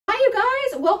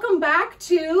welcome back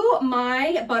to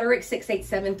my Butterick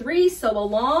 6873 sew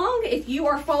along. If you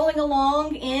are following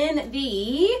along in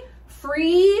the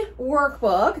free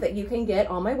workbook that you can get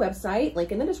on my website,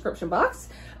 link in the description box,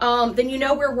 then you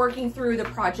know we're working through the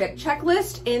project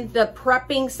checklist in the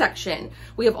prepping section.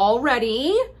 We have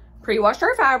already pre-washed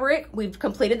our fabric. We've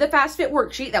completed the fast fit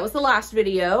worksheet. That was the last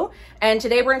video. And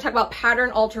today we're gonna talk about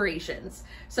pattern alterations.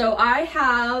 So I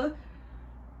have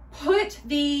put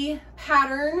the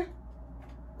pattern,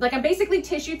 like I'm basically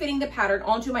tissue fitting the pattern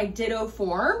onto my ditto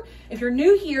form. If you're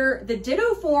new here, the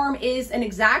ditto form is an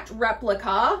exact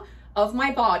replica of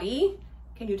my body.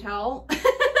 Can you tell?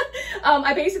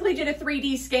 I basically did a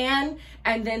 3D scan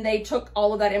and then they took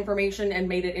all of that information and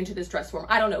made it into this dress form.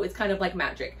 I don't know, it's kind of like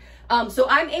magic. So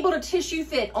I'm able to tissue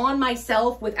fit on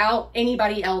myself without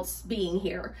anybody else being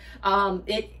here.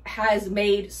 It has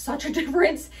made such a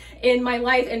difference in my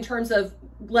life in terms of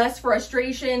less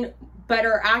frustration,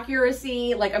 better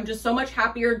accuracy. Like I'm just so much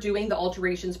happier doing the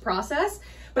alterations process.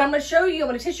 But I'm gonna show you, I'm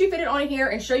gonna tissue fit it on here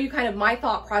and show you kind of my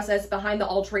thought process behind the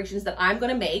alterations that I'm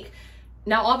gonna make.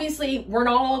 Now, obviously, we're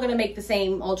not all gonna make the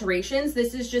same alterations.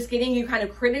 This is just getting you kind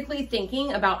of critically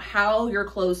thinking about how your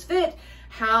clothes fit,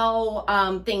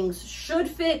 how things should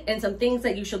fit, and some things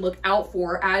that you should look out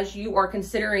for as you are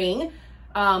considering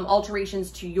alterations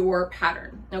to your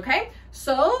pattern, okay?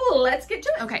 So let's get to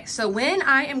it. Okay, so when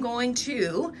I am going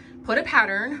to put a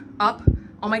pattern up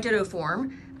on my ditto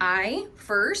form, I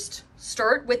first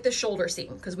start with the shoulder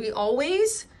seam because we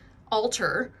always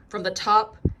alter from the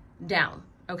top down,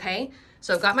 okay?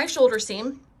 So I've got my shoulder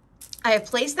seam. I have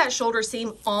placed that shoulder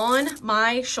seam on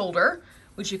my shoulder,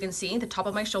 which you can see the top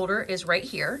of my shoulder is right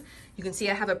here. You can see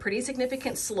I have a pretty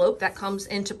significant slope that comes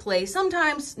into play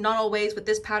sometimes, not always. With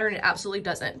this pattern, it absolutely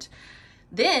doesn't.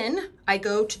 Then I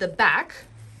go to the back.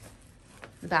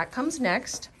 The back comes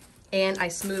next, and I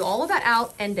smooth all of that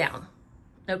out and down,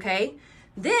 okay?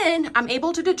 Then I'm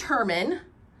able to determine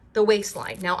the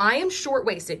waistline. Now I am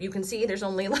short-waisted. You can see there's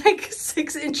only like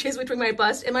 6 inches between my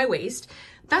bust and my waist.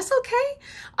 That's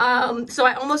okay. So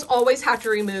I almost always have to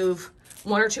remove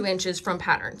 1 or 2 inches from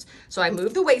patterns. So I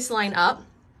move the waistline up,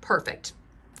 perfect.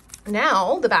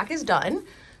 Now the back is done.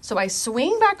 So I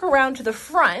swing back around to the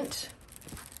front,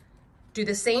 do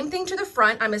the same thing to the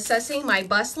front. I'm assessing my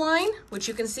bust line, which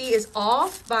you can see is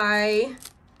off by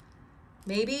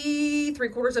maybe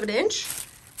 3/4 of an inch.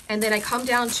 And then I come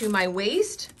down to my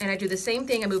waist and I do the same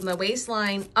thing. I move my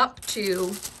waistline up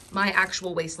to my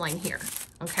actual waistline here,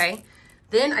 okay?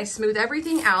 Then I smooth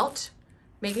everything out,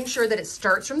 making sure that it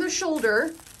starts from the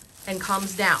shoulder and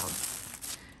comes down.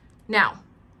 Now,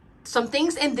 some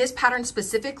things in this pattern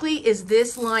specifically is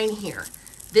this line here.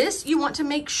 This you want to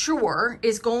make sure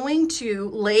is going to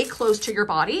lay close to your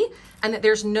body and that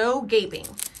there's no gaping.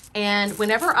 And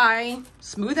whenever I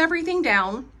smooth everything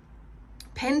down,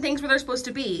 pin things where they're supposed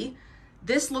to be,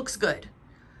 this looks good.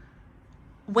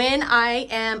 When I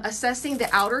am assessing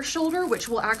the outer shoulder, which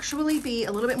will actually be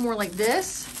a little bit more like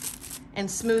this, and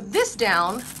smooth this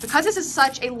down, because this is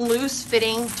such a loose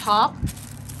fitting top,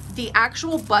 the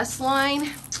actual bust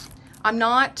line, I'm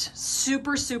not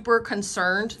super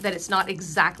concerned that it's not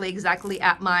exactly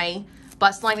at my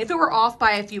bust line. If it were off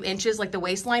by a few inches like the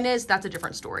waistline is, that's a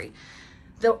different story.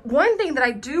 The one thing that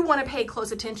I do want to pay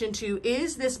close attention to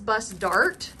is this bust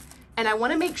dart, and I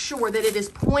want to make sure that it is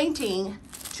pointing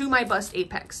to my bust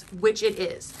apex, which it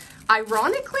is.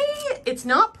 Ironically, it's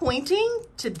not pointing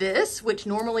to this, which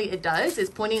normally it does.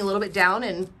 It's pointing a little bit down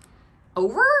and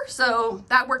over, so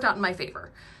that worked out in my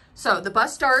favor. So the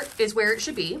bust dart is where it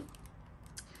should be.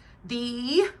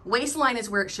 The waistline is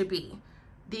where it should be.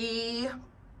 The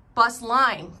bust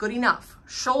line, good enough.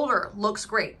 Shoulder looks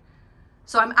great.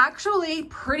 So I'm actually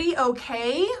pretty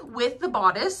okay with the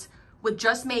bodice with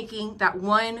just making that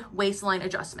one waistline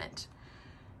adjustment.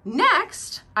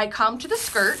 Next, I come to the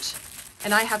skirt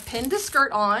and I have pinned the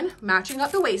skirt on, matching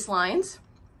up the waistlines.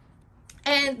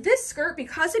 And this skirt,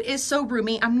 because it is so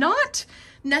roomy, I'm not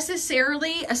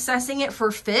necessarily assessing it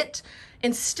for fit.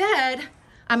 Instead,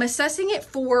 I'm assessing it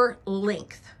for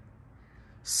length.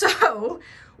 So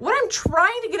what I'm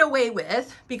trying to get away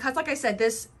with, because like I said,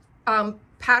 this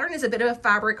pattern is a bit of a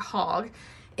fabric hog,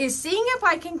 is seeing if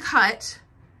I can cut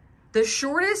the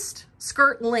shortest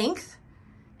skirt length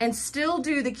and still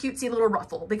do the cutesy little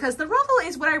ruffle, because the ruffle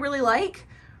is what I really like.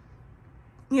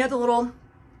 You know, the little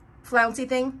flouncy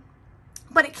thing,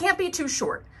 but it can't be too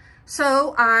short.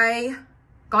 So I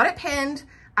got it pinned.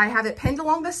 I have it pinned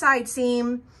along the side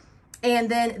seam. And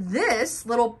then this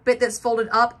little bit that's folded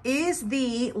up is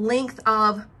the length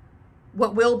of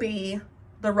what will be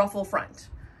the ruffle front.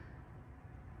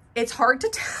 It's hard to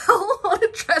tell on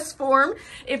a dress form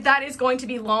if that is going to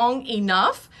be long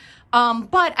enough.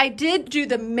 But I did do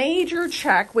the major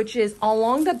check, which is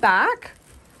along the back.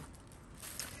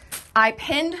 I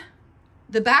pinned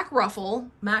the back ruffle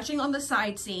matching on the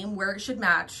side seam where it should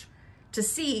match to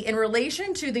see in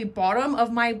relation to the bottom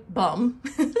of my bum,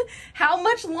 how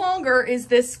much longer is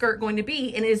this skirt going to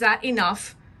be? And is that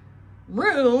enough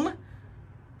room?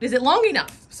 Is it long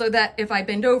enough so that if I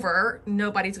bend over,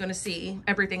 nobody's going to see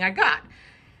everything I got?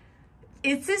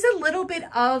 It is a little bit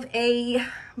of a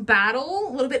battle,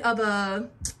 a little bit of a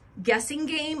guessing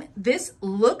game. This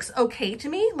looks okay to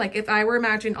me. Like if I were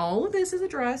imagining all of this is a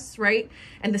dress, right?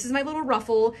 And this is my little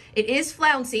ruffle. It is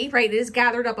flouncy, right? It is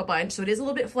gathered up a bunch. So it is a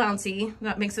little bit flouncy.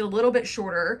 That makes it a little bit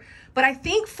shorter. But I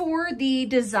think for the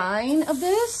design of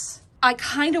this, I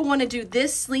kind of want to do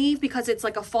this sleeve because it's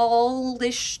like a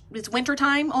fallish, it's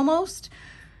wintertime almost.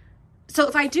 So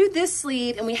if I do this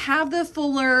sleeve and we have the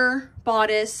fuller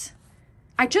bodice,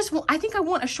 I think I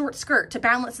want a short skirt to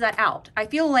balance that out. I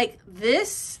feel like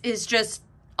this is just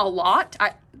a lot.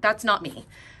 That's not me.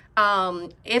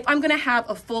 If I'm gonna have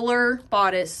a fuller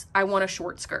bodice, I want a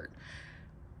short skirt.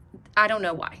 I don't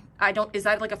know why. Is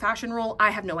that like a fashion rule? I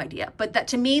have no idea. But that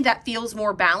to me, that feels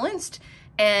more balanced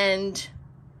and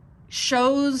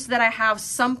shows that I have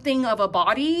something of a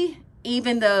body,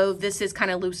 even though this is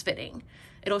kind of loose fitting.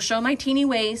 It'll show my teeny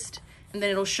waist, and then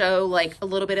it'll show like a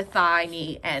little bit of thigh,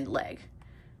 knee, and leg.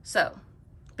 So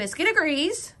Biscuit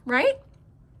agrees, right?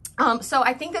 So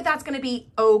I think that that's going to be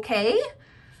okay.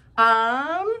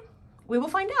 We will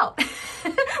find out.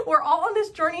 We're all on this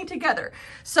journey together.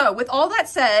 So with all that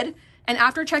said, and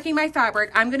after checking my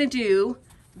fabric, I'm going to do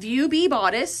view B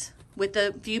bodice with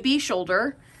the view B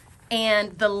shoulder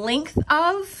and the length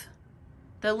of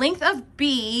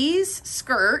B's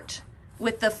skirt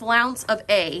with the flounce of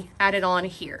A added on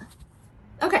here.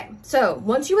 Okay, so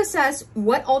once you assess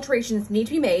what alterations need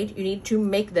to be made, you need to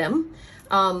make them.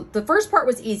 The first part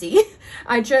was easy.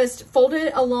 I just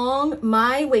folded along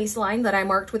my waistline that I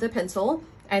marked with a pencil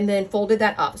and then folded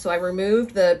that up. So I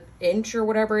removed the inch or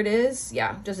whatever it is.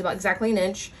 Yeah, just about exactly an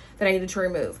inch that I needed to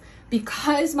remove.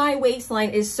 Because my waistline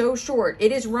is so short,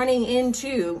 it is running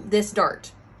into this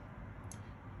dart.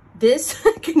 This,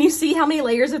 can you see how many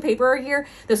layers of paper are here?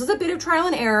 This was a bit of trial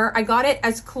and error. I got it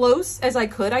as close as I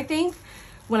could, I think.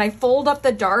 When I fold up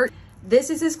the dart, this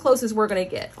is as close as we're gonna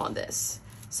get on this.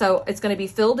 So it's gonna be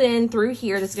filled in through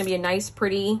here. This is gonna be a nice,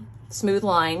 pretty, smooth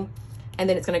line. And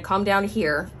then it's gonna come down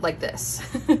here like this.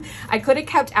 I could have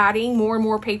kept adding more and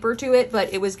more paper to it,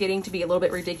 but it was getting to be a little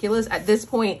bit ridiculous. At this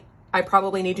point, I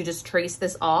probably need to just trace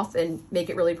this off and make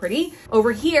it really pretty.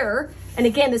 Over here, and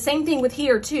again, the same thing with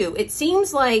here too. It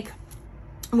seems like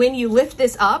when you lift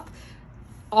this up,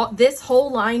 this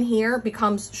whole line here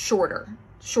becomes shorter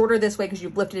this way because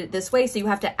you've lifted it this way. So you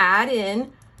have to add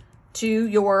in to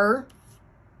your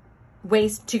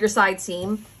waist, to your side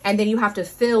seam, and then you have to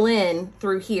fill in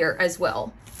through here as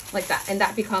well, like that. And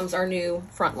that becomes our new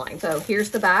front line. So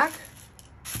here's the back.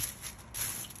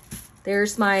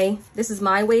 This is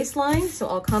my waistline. So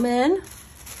I'll come in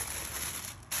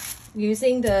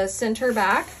using the center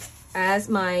back as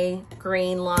my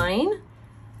grain line.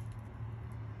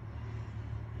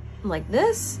 Like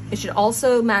this. It should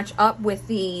also match up with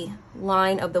the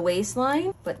line of the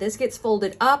waistline, but this gets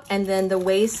folded up and then the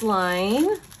waistline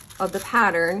of the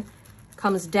pattern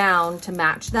comes down to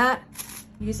match that.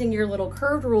 Using your little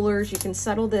curved rulers, you can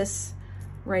settle this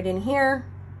right in here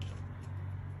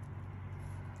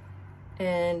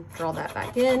and draw that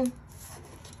back in.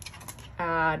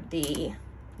 Add the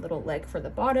little leg for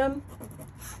the bottom.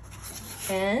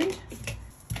 And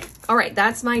all right,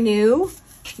 that's my new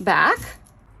back.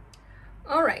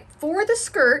 All right, for the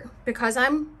skirt, because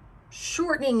I'm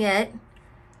shortening it,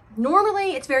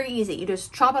 normally it's very easy. You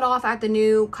just chop it off at the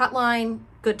new cut line,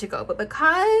 good to go. But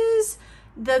because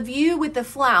the view with the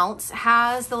flounce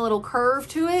has the little curve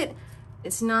to it,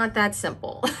 it's not that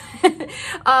simple.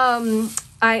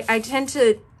 I tend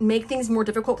to make things more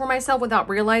difficult for myself without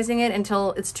realizing it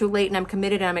until it's too late and I'm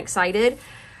committed and I'm excited.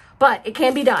 But it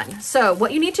can be done. So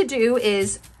what you need to do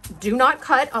is do not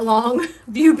cut along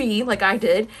view B like I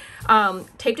did.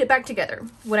 Taped it back together.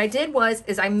 What I did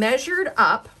is I measured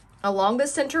up along the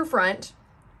center front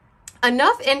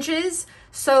enough inches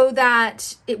so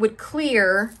that it would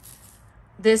clear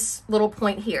this little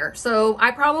point here. So I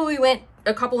probably went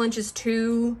a couple inches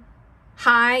too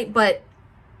high, but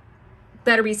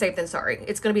better be safe than sorry.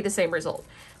 It's going to be the same result.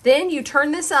 Then you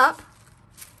turn this up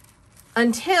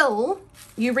until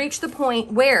you reach the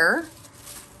point where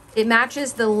it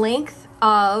matches the length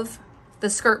of the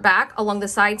skirt back along the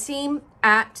side seam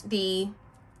at the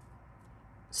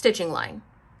stitching line.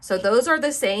 So those are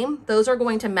the same. Those are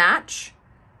going to match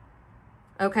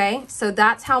Okay, so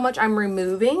that's how much I'm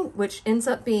removing, which ends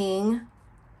up being,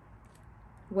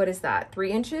 what is that?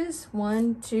 3 inches?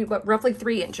 1, 2, but roughly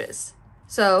 3 inches.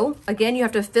 So again, you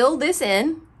have to fill this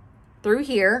in through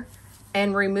here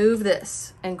and remove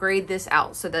this and grade this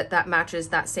out so that that matches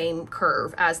that same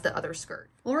curve as the other skirt.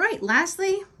 All right,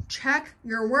 lastly, check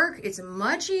your work. It's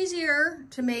much easier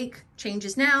to make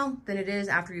changes now than it is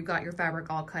after you've got your fabric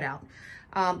all cut out.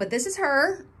 But this is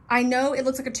her. I know it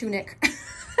looks like a tunic.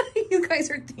 You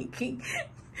guys are thinking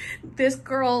this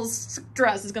girl's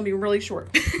dress is gonna be really short.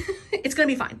 It's gonna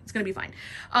be fine. It's gonna be fine.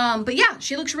 But yeah,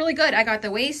 she looks really good. I got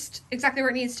the waist exactly where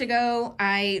it needs to go.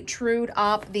 I trued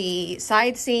up the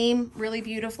side seam really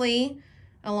beautifully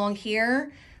along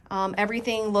here.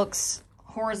 Everything looks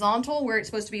horizontal where it's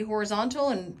supposed to be horizontal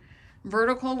and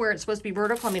vertical where it's supposed to be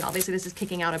vertical. I mean, obviously this is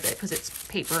kicking out a bit because it's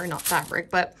paper and not fabric,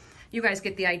 but you guys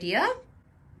get the idea.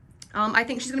 I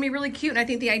think she's gonna be really cute. And I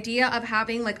think the idea of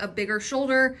having like a bigger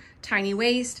shoulder, tiny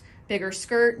waist, bigger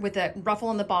skirt with a ruffle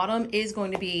on the bottom is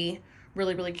going to be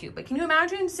really, really cute. But can you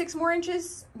imagine 6 more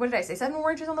inches? What did I say? 7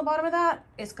 more inches on the bottom of that?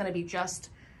 It's gonna be just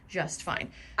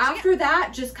fine. After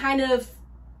that, just kind of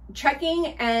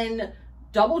checking and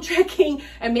double checking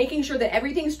and making sure that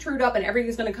everything's trued up and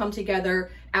everything's gonna come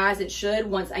together as it should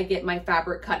once I get my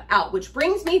fabric cut out, which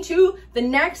brings me to the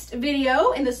next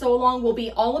video in the sew along will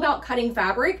be all about cutting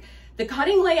fabric. The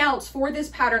cutting layouts for this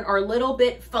pattern are a little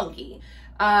bit funky.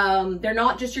 They're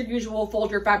not just your usual fold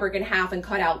your fabric in half and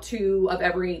cut out 2 of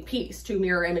every piece, 2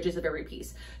 mirror images of every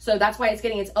piece. So that's why it's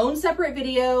getting its own separate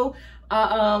video.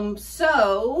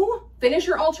 So finish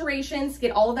your alterations,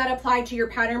 get all of that applied to your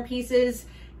pattern pieces,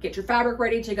 get your fabric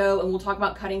ready to go, and we'll talk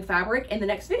about cutting fabric in the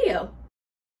next video.